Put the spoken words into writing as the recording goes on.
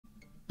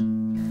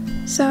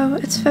So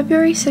it's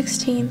February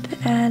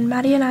 16th and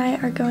Maddie and I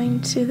are going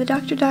to the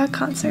Dr.Dog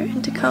concert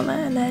in Tacoma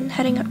and then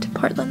heading up to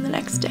Portland the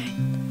next day.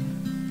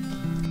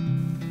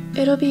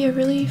 It'll be a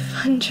really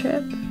fun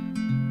trip.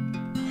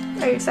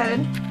 Are you excited?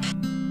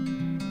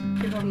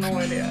 I have no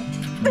idea.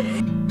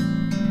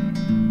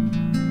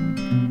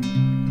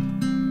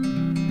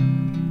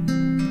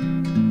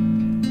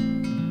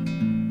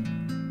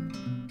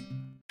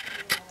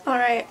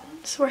 Alright,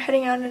 so we're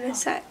heading out in a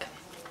sec.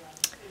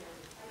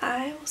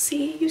 I will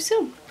see you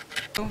soon.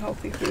 No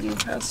healthy food in the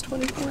past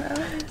 24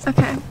 hours.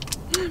 Okay.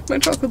 My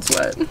chocolate's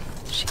wet.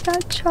 She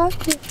got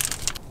chocolate.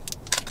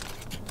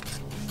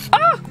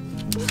 Ah!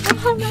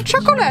 Oh, my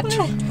chocolate!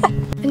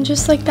 And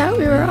just like that,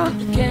 we were off.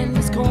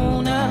 Candy's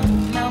corner,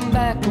 now I'm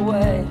back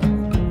away.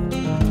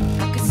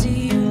 I can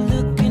see you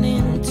looking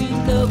into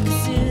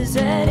locuses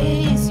at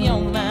ease.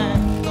 Your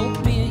mind, don't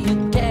feel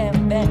your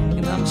cab back.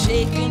 And I'm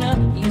shaking up,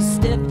 you're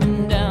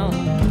stepping down.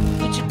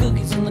 Put your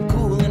cookies in the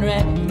cooling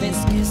rack,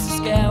 let's kiss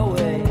the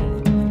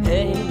skyway.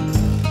 Hey.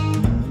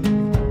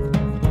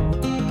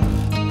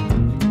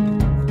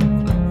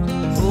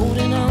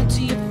 Holding on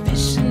to your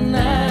fishing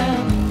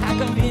line. I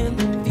can feel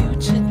the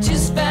future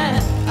just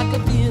fine. I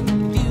can feel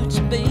the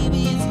future,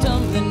 baby, it's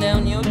tumbling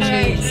down your chain.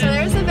 Alright, so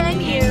there's the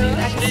venue.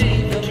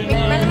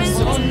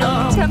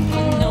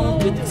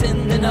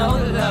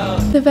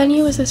 The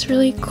venue was this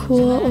really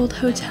cool old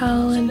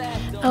hotel and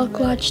Elk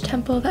Lodge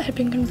temple that had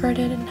been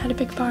converted and had a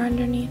big bar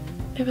underneath.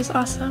 It was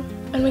awesome.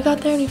 And we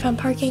got there and we found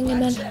parking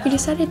and then we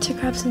decided to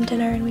grab some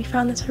dinner and we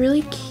found this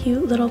really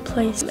cute little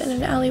place in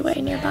an alleyway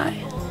nearby.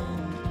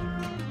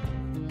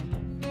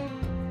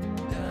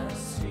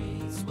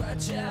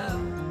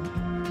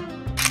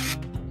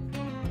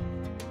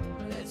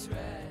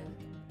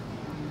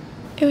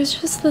 It was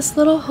just this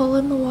little hole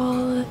in the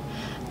wall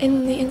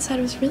and the inside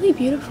was really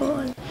beautiful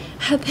and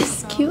had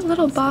this cute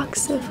little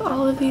box of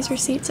all of these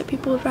receipts that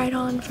people would write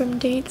on from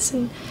dates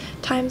and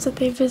times that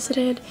they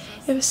visited.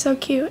 It was so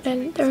cute,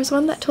 and there was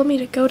one that told me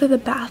to go to the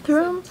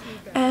bathroom,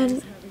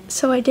 and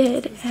so I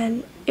did,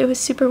 and it was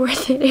super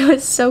worth it. It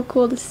was so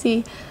cool to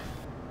see.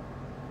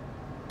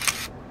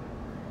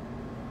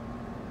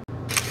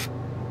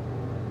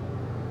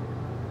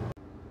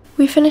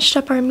 We finished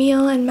up our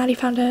meal and Maddie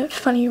found a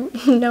funny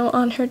note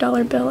on her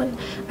dollar bill and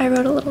I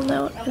wrote a little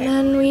note and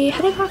then we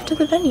headed off to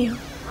the venue.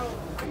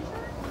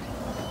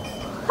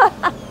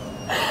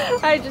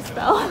 I just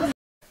fell.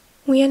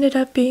 We ended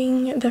up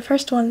being the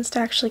first ones to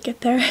actually get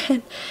there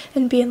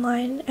and be in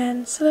line,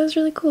 and so that was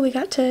really cool. We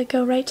got to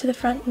go right to the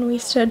front and we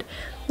stood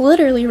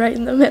literally right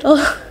in the middle.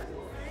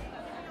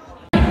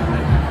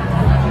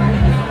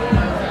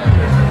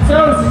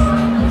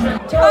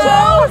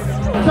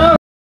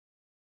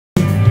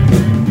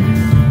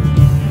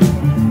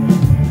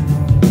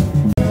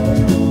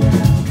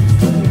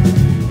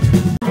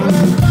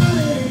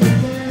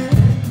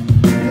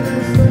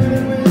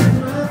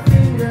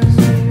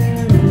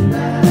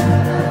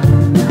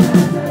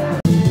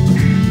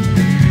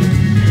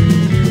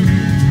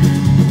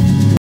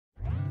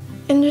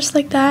 And just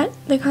like that,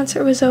 the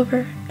concert was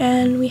over,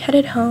 and we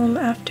headed home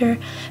after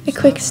a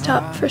quick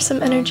stop for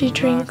some energy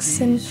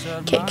drinks and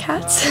Kit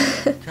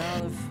Kats. The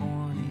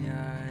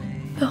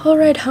whole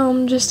ride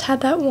home just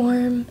had that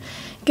warm,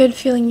 good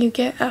feeling you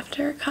get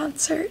after a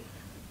concert.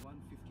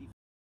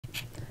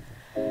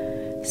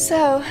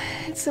 So,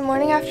 it's the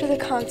morning after the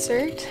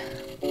concert.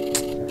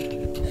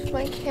 If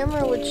my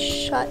camera would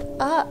shut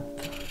up.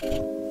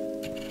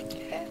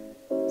 Okay.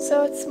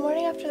 So it's the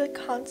morning after the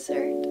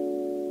concert.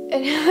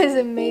 And it was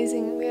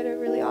amazing. We had a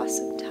really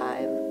awesome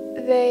time.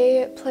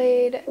 They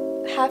played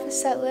half a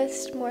set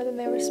list more than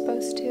they were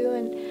supposed to,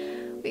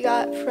 and we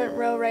got front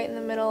row right in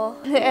the middle.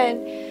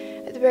 And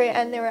at the very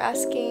end, they were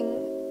asking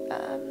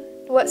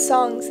what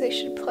songs they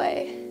should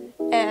play.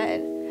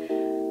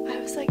 And I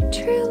was like,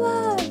 True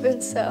Love!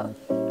 And so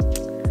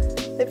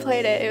they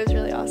played it. It was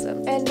really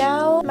awesome. And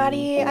now,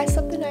 I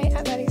slept the night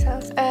at Maddie's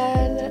house,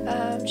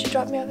 and she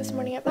dropped me off this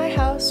morning at my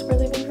house. We're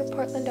leaving for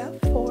Portland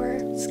at 4.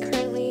 It's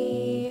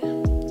currently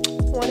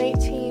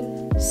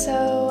 1:18,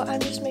 so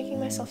I'm just making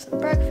myself some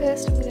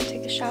breakfast. I'm gonna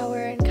take a shower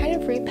and kind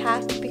of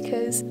repack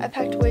because I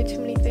packed way too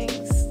many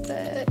things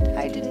that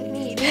I didn't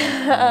need.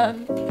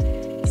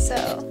 So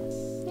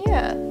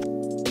yeah.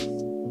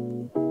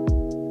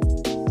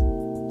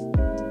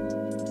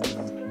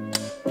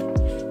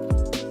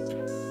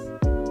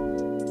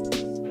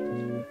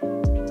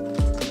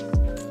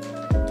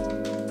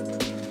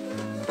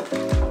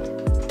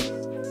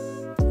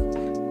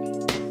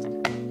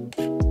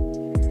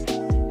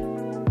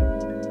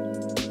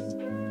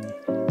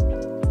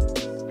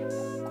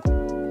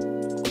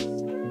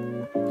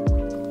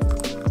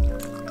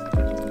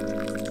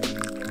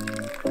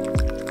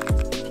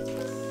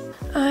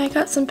 I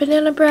got some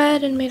banana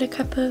bread and made a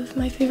cup of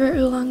my favorite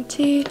oolong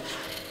tea,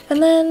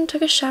 and then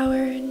took a shower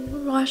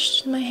and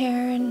washed my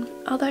hair and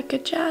all that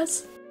good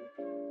jazz.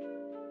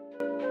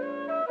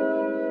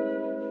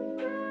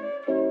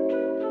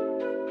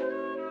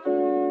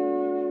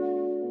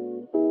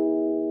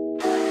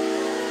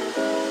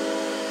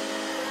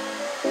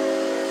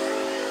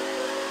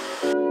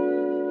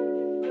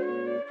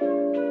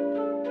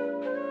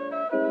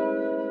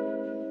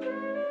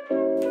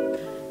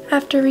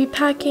 After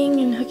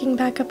repacking and hooking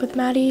back up with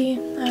Maddie,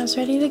 I was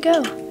ready to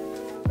go.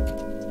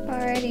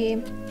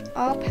 Alrighty,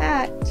 all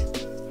packed.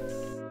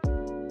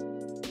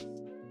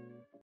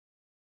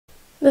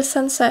 The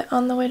sunset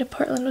on the way to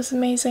Portland was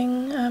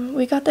amazing.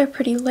 We got there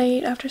pretty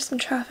late after some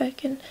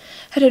traffic and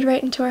headed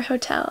right into our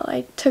hotel.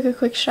 I took a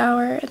quick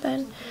shower and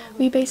then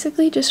we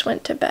basically just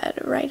went to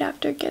bed right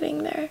after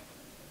getting there.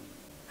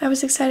 I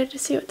was excited to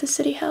see what the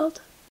city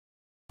held.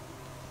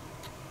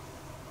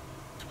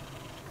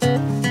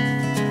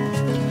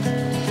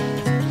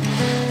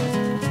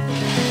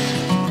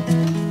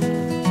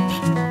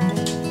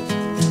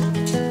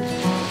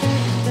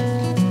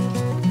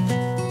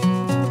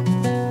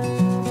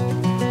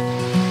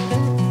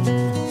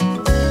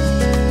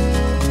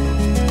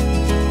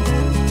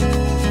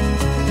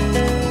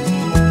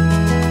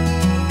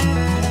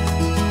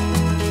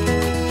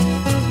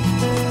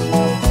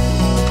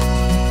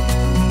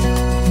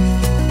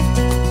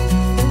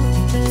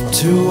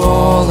 To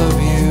all of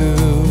you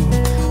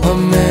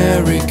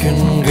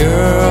American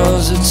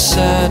girls, it's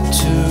sad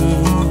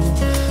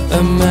to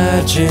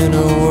imagine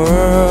a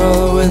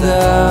world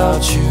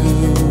without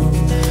you.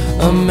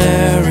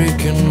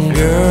 American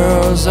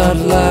girls, I'd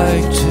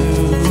like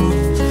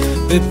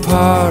to be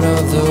part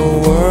of the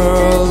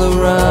world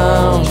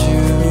around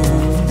you.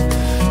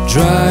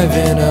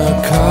 Driving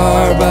a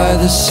car by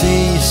the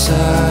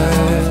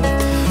seaside,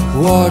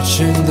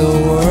 watching the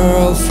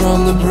world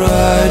from the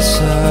bright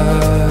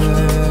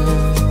side.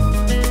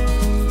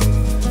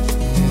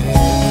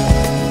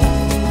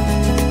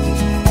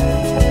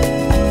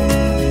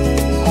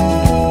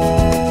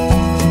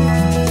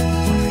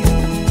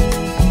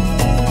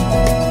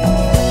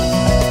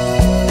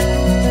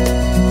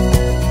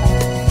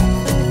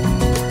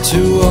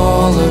 To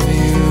all of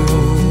you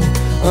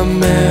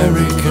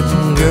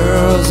American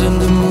girls in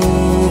the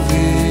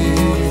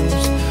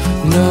movies,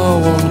 no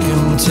one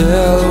can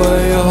tell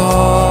where your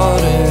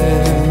heart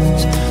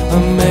is.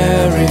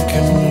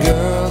 American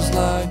girls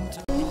like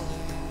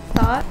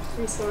Thought?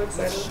 I'm so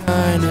excited.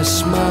 shiny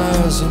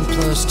smiles and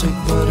plastic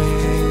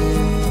bodies.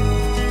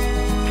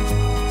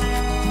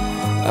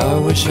 I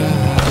wish I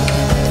had.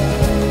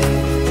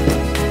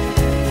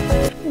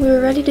 We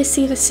were ready to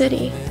see the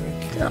city.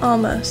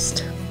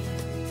 Almost.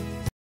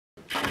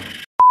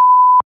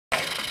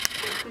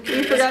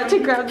 We forgot to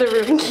grab the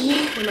room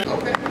key.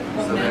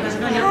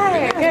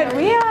 Hi, good.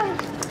 We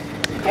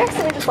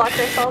accidentally just locked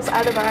ourselves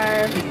out of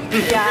our.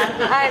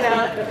 Yeah, I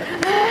know.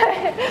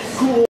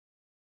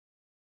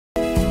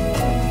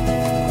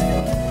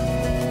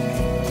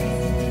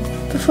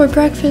 Before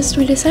breakfast,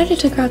 we decided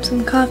to grab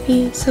some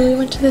coffee, so we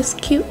went to this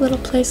cute little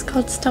place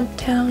called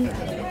Stumptown.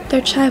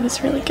 Their chai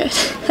was really good.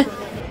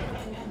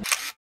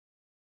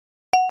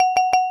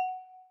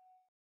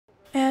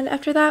 And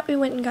after that, we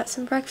went and got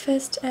some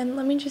breakfast, and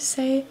let me just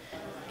say,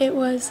 it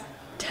was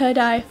to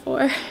die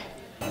for.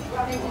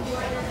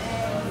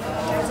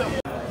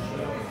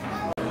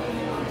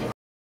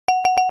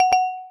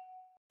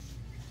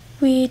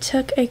 We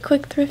took a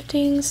quick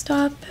thrifting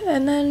stop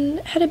and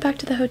then headed back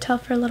to the hotel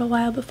for a little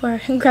while before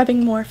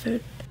grabbing more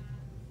food.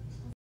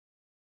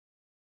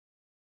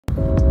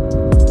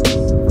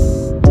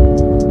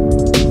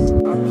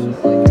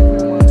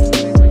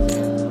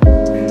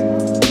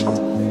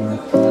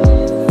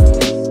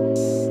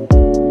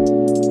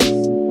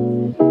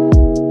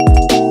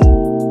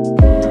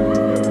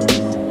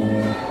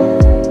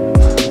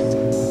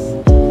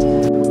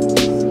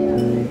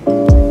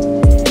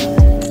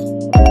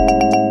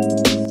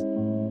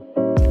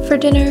 For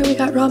dinner, we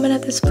got ramen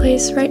at this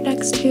place right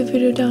next to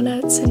Voodoo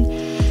Donuts, and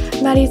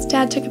Maddie's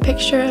dad took a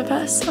picture of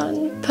us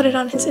and put it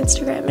on his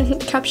Instagram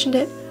and captioned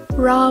it,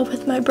 "Raw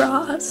with my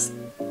bras."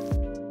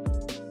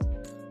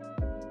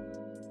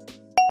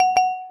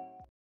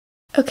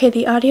 Okay,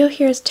 the audio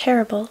here is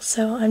terrible,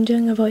 so I'm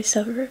doing a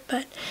voiceover,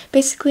 but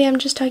basically I'm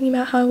just talking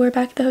about how we're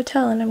back at the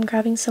hotel and I'm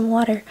grabbing some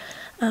water,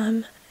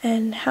 and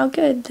how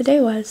good the day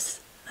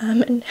was,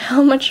 and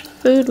how much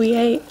food we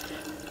ate.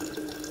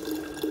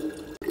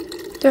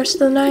 The rest of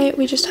the night,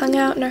 we just hung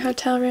out in our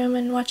hotel room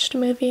and watched a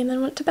movie and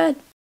then went to bed.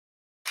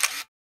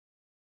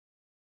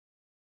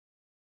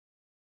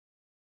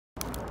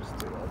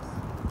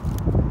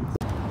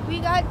 We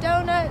got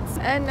donuts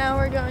and now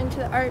we're going to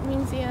the art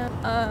museum.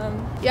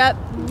 Yep.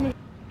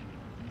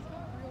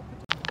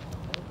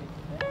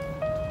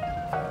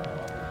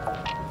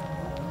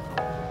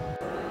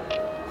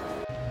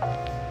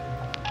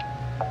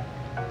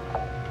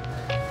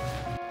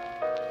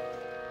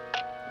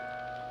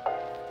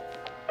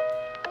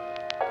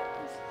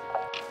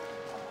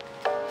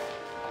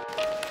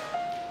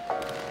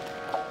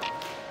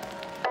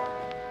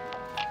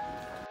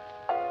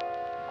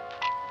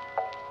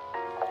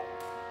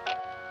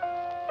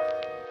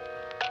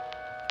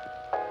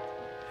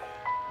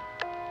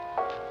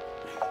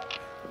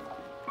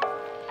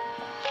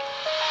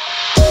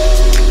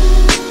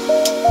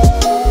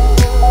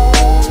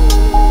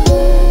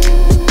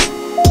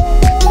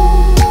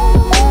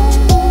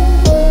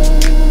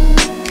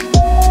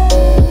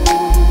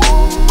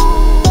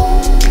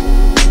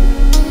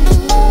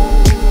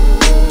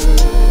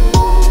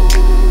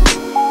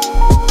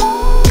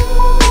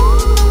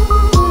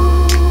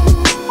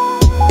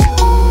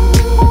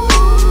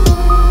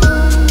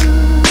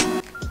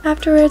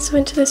 guys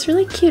went to this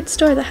really cute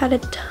store that had a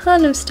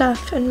ton of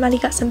stuff, and Maddie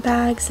got some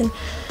bags, and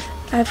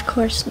I of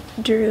course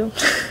drew.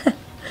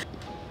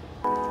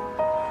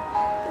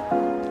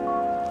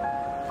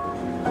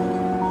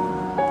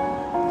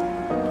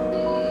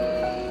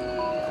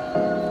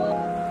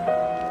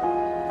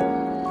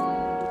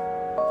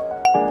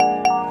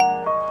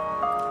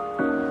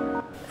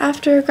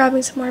 After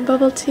grabbing some more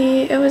bubble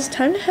tea, it was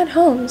time to head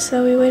home,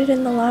 so we waited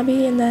in the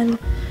lobby and then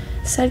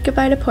said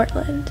goodbye to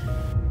Portland.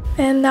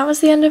 And that was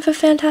the end of a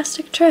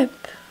fantastic trip,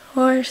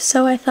 or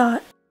so I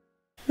thought.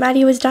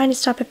 Maddie was dying to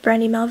stop at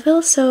Brandy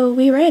Melville, so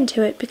we ran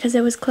to it because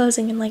it was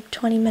closing in like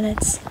 20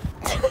 minutes.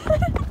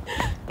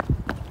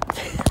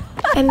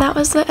 And that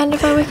was the end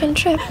of our weekend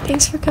trip.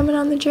 Thanks for coming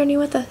on the journey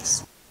with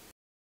us.